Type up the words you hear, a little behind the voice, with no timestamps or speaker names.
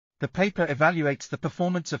The paper evaluates the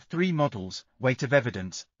performance of three models, weight of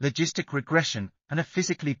evidence, logistic regression, and a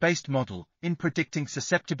physically based model, in predicting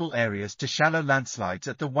susceptible areas to shallow landslides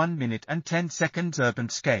at the 1 minute and 10 seconds urban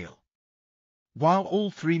scale. While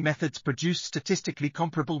all three methods produced statistically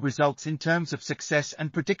comparable results in terms of success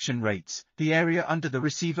and prediction rates, the area under the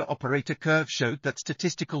receiver operator curve showed that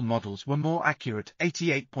statistical models were more accurate,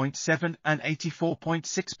 88.7 and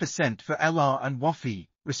 84.6% for LR and WAFE,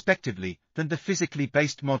 respectively, than the physically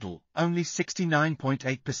based model, only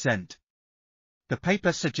 69.8%. The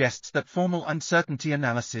paper suggests that formal uncertainty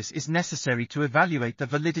analysis is necessary to evaluate the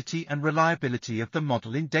validity and reliability of the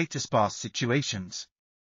model in data-sparse situations.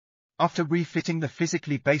 After refitting the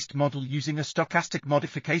physically based model using a stochastic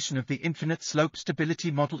modification of the infinite slope stability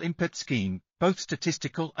model input scheme, both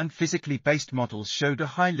statistical and physically based models showed a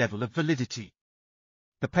high level of validity.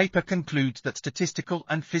 The paper concludes that statistical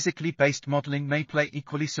and physically based modeling may play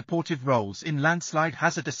equally supportive roles in landslide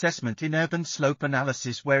hazard assessment in urban slope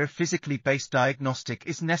analysis where a physically based diagnostic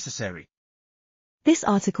is necessary. This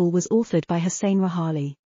article was authored by Hassane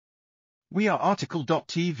Rahali. We are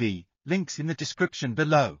RTCLTV, links in the description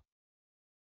below.